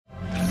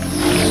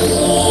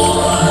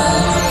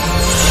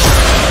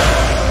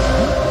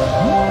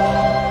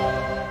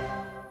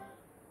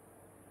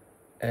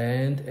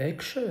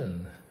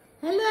action.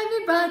 Hello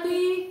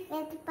everybody.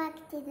 Welcome back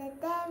to the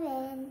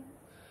Devon.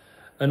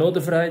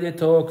 Another Friday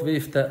talk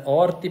with the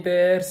Arty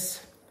Bears,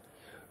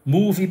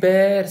 Movie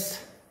Bears,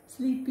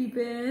 Sleepy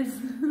bears.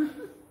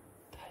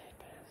 Tired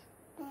Bears.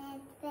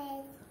 Bad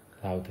bears.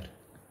 Louder.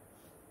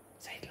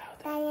 Say it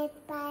louder. Tired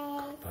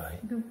bears. Bye.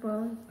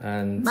 Goodbye.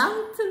 And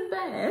Mountain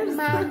bears.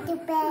 Mountain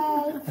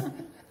bears.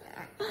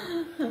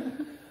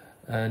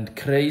 and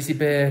Crazy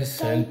Bears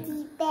Teddy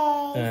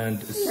bears. and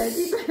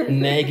Teddy bears.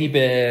 Snaggy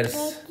Bears.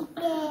 Teddy bears.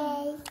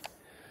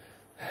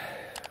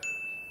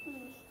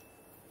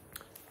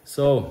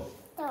 So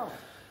So,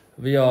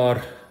 we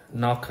are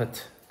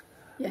knocked.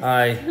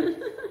 Yes.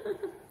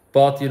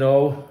 But you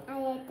know, I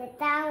had the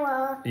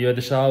towel. you had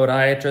a shower.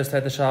 I just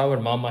had a shower.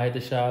 Mama had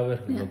a shower.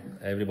 Look,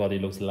 everybody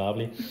looks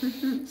lovely.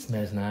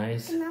 Smells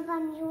nice. Papa,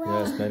 you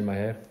Yeah, smell my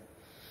hair.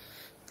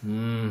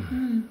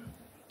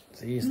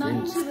 See, still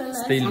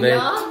Natural. wet.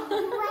 Ja.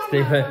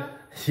 Still wet.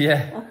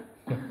 Yeah.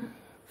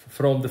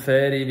 From the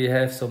ferry we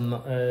have some,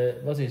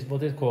 what is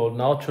it called?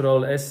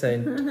 Natural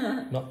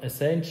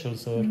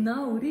essentials or?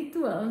 No,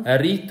 ritual. A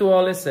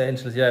ritual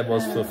essentials. Yeah, it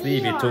was for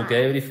free. We took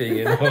everything,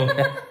 you know.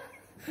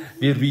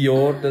 we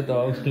reordered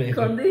actually.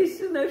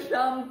 Conditioner,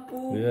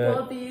 shampoo, Yeah.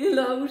 body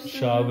lotion,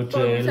 Shower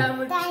gel.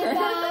 shower gel.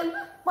 Dan,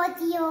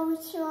 body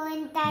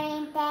lotion,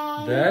 dan.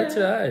 That's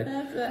right.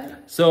 That's right.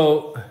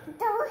 So,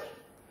 So,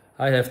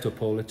 I have to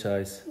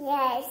apologize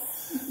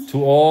yes.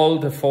 to all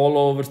the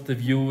followers, the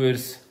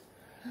viewers.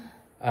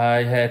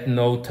 I had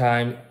no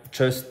time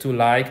just to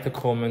like the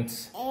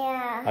comments.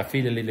 Yeah. I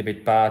feel a little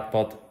bit bad,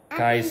 but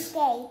guys,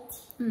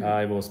 Date.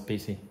 I was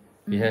busy.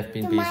 We have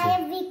been Tomorrow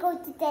busy. we go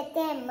to the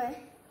gym.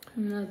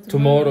 No,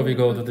 Tomorrow we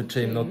go to the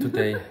gym, not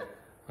today.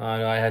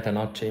 I had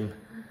enough gym.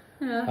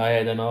 I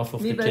had enough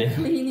of We the were gym.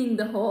 cleaning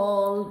the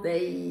whole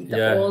day, the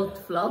Yeah. old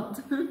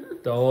flood.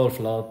 The whole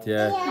flood,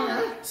 yeah.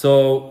 Yeah.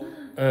 So,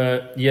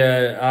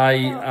 yeah,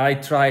 I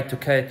tried to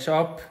catch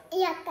up.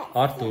 Yeah.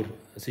 Arthur,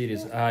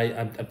 serious,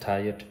 I'm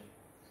tired.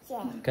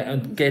 Yeah.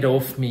 And get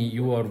off me,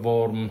 you are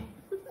warm.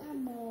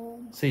 Come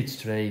on. Sit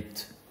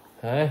straight.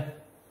 Huh?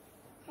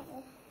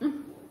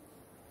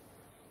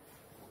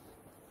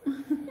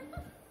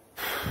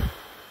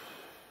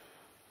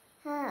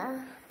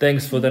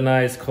 Thanks for the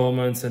nice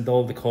comments and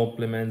all the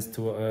compliments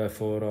to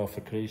for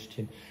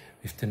Christian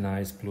with the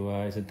nice blue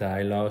eyes and the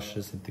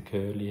eyelashes and the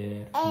curly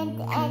hair. And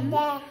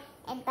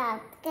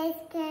about this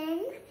one.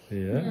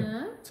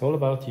 Yeah, it's all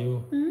about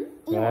you. You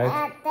Right?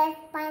 are this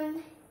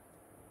one.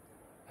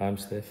 I'm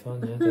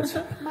Stefan. Yeah, that's,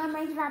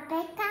 Mama's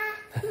Rebecca.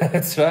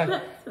 that's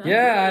right.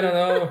 Yeah, I don't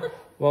know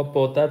what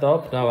brought that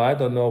up. Now I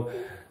don't know.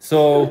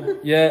 So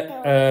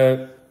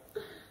yeah.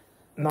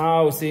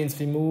 Now, since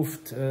we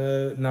moved,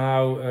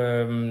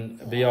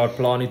 we are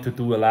planning to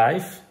do a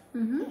live.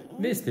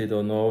 We still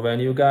don't know when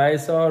you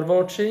guys are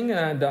watching,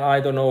 and I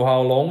don't know how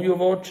long you're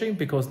watching,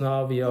 because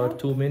now we are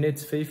 2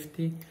 minutes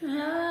 50.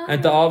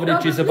 And the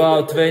average is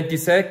about 20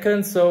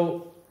 seconds,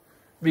 so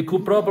we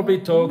could probably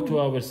talk to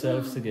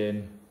ourselves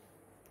again.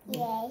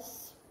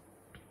 Yes.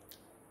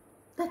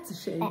 That's a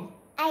shame.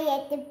 I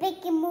had the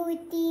big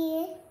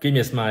moody. Give me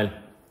a smile.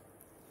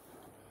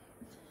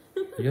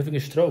 Are you having a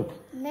stroke?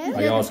 No.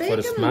 I asked for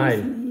a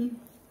smile.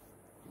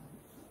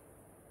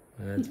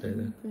 That's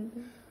better.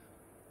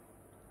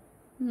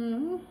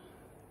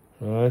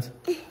 Right.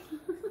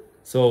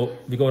 So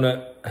we're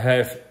gonna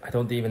have, I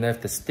don't even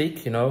have the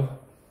stick, you know.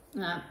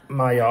 Yeah.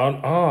 My arm.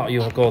 Ah,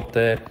 you have got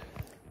there.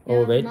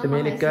 Oh, Yeah, wait a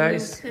Mama minute, has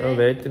guys. a look, Oh,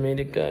 wait a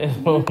minute, guys.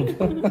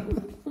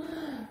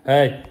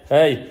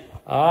 Hey.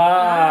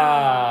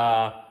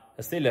 Ah,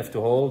 I still have to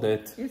hold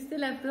it. You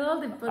still have to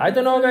hold it. But I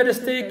don't know where the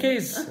stick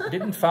is. I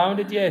didn't found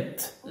it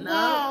yet.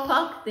 No,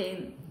 tucked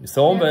in.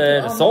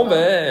 Somewhere,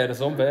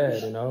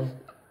 you know.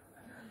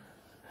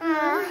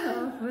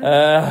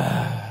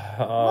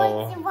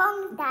 Oh. What's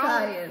wrong, Dad?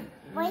 Tired.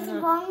 What's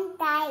wrong,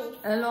 Dad?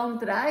 A long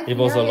drive. It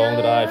was a long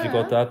drive, you yeah.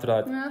 got that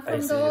right. Yeah, I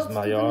from see the this, old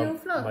my to the arm new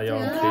float,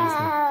 kills me.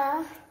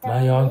 Uh,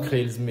 My arm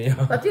kills me.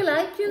 But you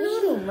like your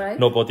new room, right?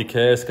 Nobody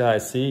cares,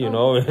 guys, see, you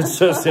know, it's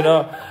just, you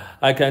know,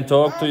 I can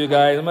talk to you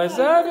guys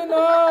myself, you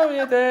know,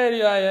 you're there,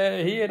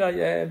 here I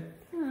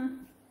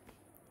am.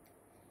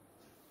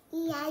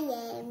 Here I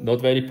am.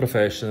 Not very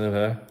professional,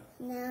 huh?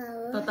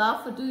 No. But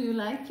Arthur, do you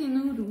like your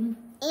new room?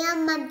 Yeah,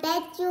 my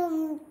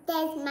bedroom.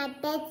 There's my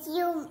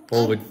bedroom.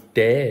 Over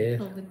there.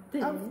 Over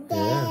there. Over there.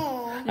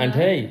 Yeah. And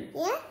hey,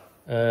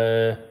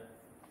 Yeah?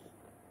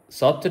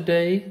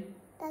 Saturday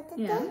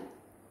Yeah.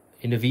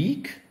 in a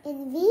week,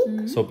 In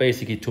week? so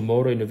basically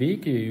tomorrow in a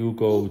week, you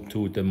go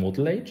to the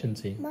model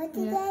agency. What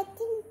did I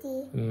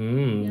think?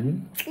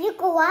 Mm. You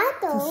go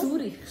out, To though.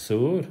 Zurich.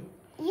 Sure.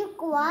 You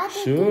go out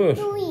Sure.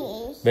 to do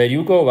it. Where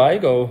you go, I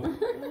go.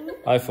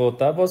 I thought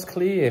that was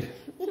clear.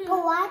 You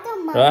go out,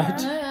 Mama.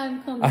 Right? Yeah,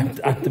 I'm coming.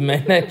 I'm the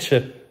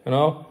manager, you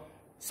know.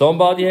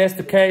 Somebody has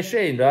to cash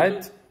in,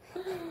 right?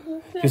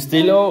 You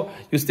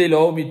still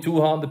owe me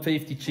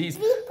 250 G's.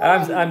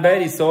 I'm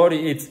very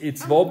sorry.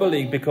 It's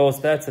wobbling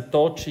because that's a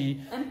dodgy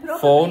And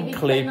probably phone we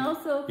clip. can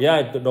also...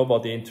 Yeah,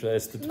 nobody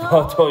interested. No.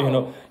 But you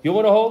know, you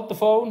wanna hold the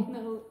phone?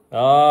 No.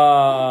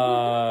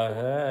 Ah,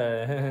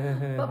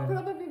 hey. But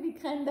probably we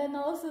can then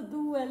also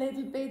do a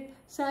little bit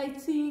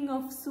sightseeing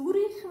of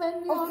Zurich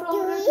when we are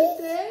already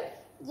there.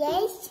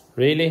 Yes.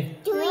 Really?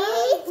 Do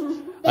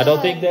it. I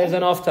don't think there's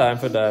enough time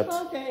for that.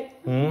 Okay.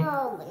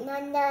 No,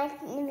 not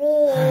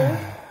really.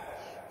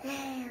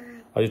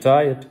 Are you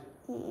tired?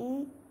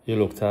 You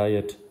look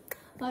tired.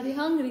 Are you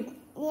hungry?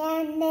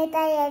 Yeah, maybe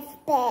I have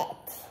bed.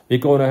 We're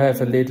gonna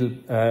have a little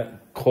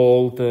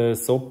cold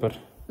supper.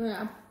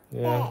 Yeah.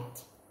 Yeah.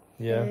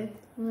 Yeah.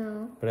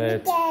 No.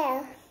 Bread.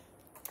 There.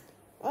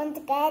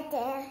 Und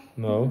there.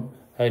 No.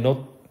 Hey,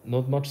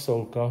 not much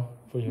salt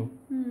for you.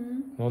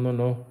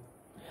 No.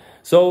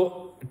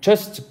 So,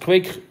 just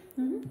quick,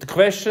 the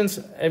questions.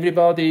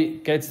 Everybody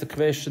gets the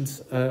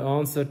questions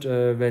answered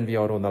when we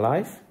are on a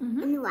live.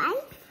 On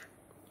wife?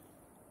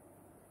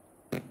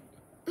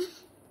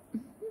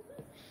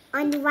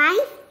 On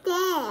wife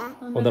there.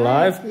 On the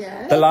live.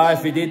 Yes. The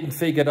live, we didn't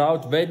figure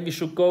out when we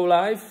should go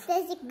live.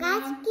 There's a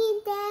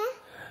Gastkind there.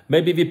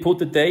 Maybe we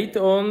put a date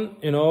on,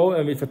 you know,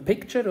 and with a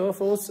picture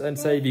of us and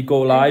say we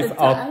go live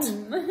at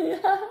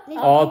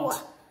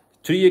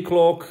 3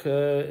 o'clock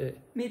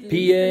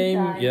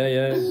p.m.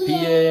 Yeah,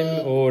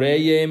 p.m. or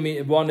a.m.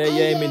 1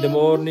 a.m. in the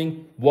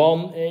morning.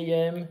 1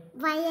 a.m.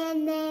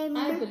 1 a.m.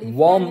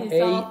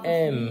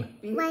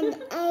 1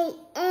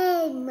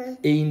 a.m.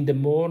 in the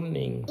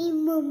morning.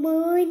 In the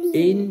morning.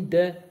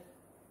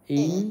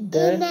 In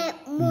the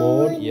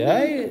morning.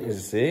 Yeah,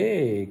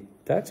 see,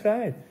 that's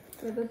right.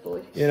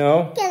 You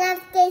know. Can I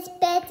have this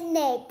bed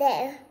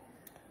later?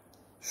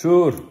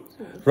 Sure.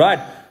 Right.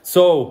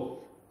 So,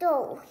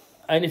 Do.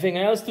 anything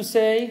else to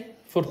say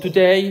for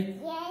today?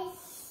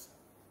 Yes.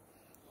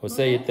 Or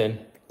say it then.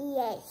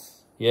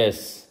 Yes.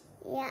 Yes.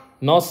 Yeah.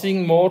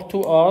 Nothing more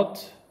to add?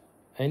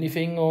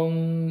 Anything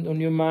on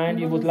your mind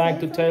you would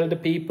like to tell the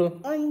people?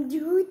 On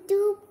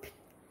YouTube.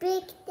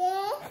 Big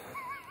there.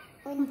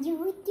 On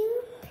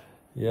YouTube.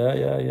 Yeah,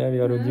 we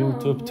are on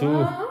YouTube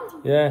too.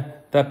 Yeah,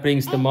 that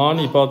brings the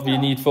money, but we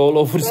need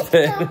followers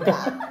there.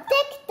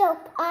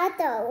 TikTok,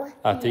 Otto.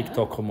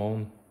 TikTok, come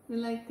on. You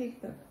like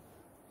TikTok?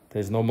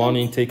 There's no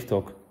money in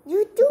TikTok.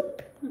 YouTube.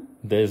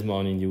 There's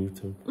money in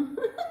YouTube.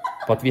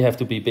 But we have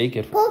to be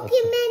bigger.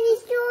 Pokemon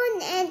is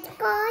on and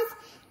cars.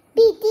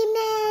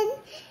 Piggyman.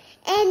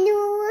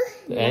 Andrew.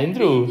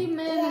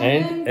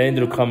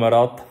 Andrew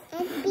Kamerad.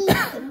 And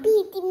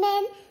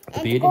Piggyman. And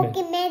Piggyman.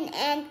 Pokemon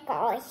and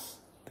cars.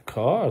 The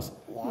cars.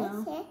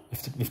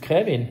 Yes. With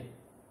Kevin.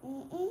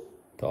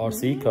 The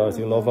RC cars.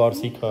 You love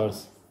RC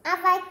cars. I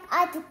like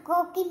other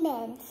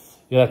Pokemon.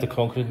 You like the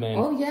concrete man.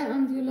 Oh yeah,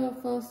 and you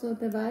love also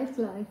the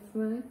wildlife,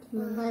 right?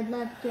 The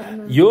wildlife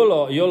channel.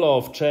 You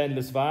love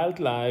Chandler's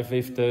Wildlife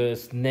with the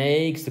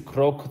snakes, the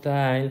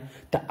crocodile,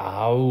 the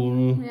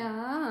owl.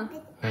 Yeah.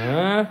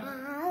 Huh?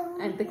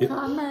 And the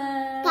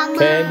camel.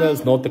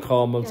 Camels, not the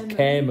camels.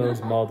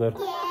 Camels, mother.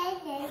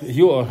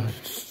 You are...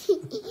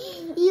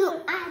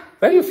 You are.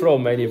 Where are you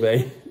from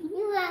anyway?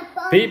 You are.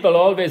 People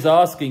always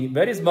asking,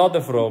 where is mother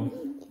from?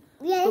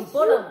 Yes,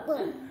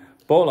 super.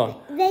 Poland.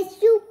 Yes,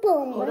 super.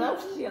 Or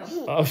Austria.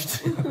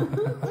 Austria.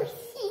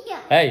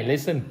 Hey,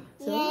 listen.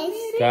 Yes.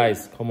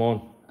 Guys, come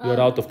on. You're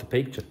out of the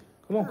picture.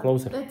 Come on,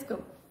 closer. Let's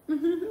go.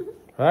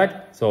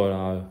 Right? So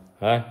now,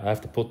 I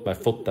have to put my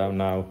foot down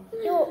now.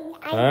 You.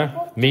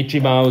 Mickey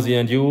Mousey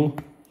and you,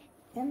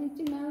 Yeah,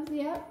 Mickey Mouse,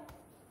 yeah.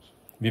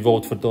 we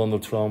vote for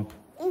Donald Trump.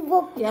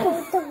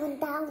 Yes.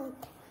 Down.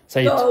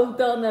 Say it. Go,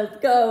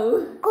 Donald,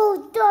 go.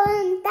 Go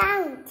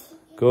down.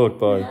 Good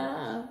boy.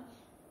 Yeah.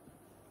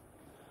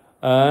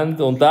 And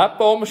on that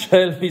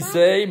bombshell we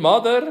say,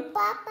 mother.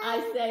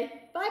 I say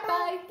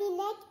bye-bye. The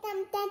next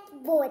time that's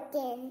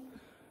voting.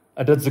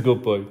 And that's a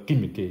good boy. Give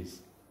me a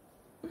kiss.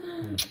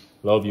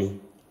 Love you.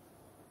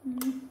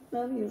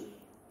 Love you.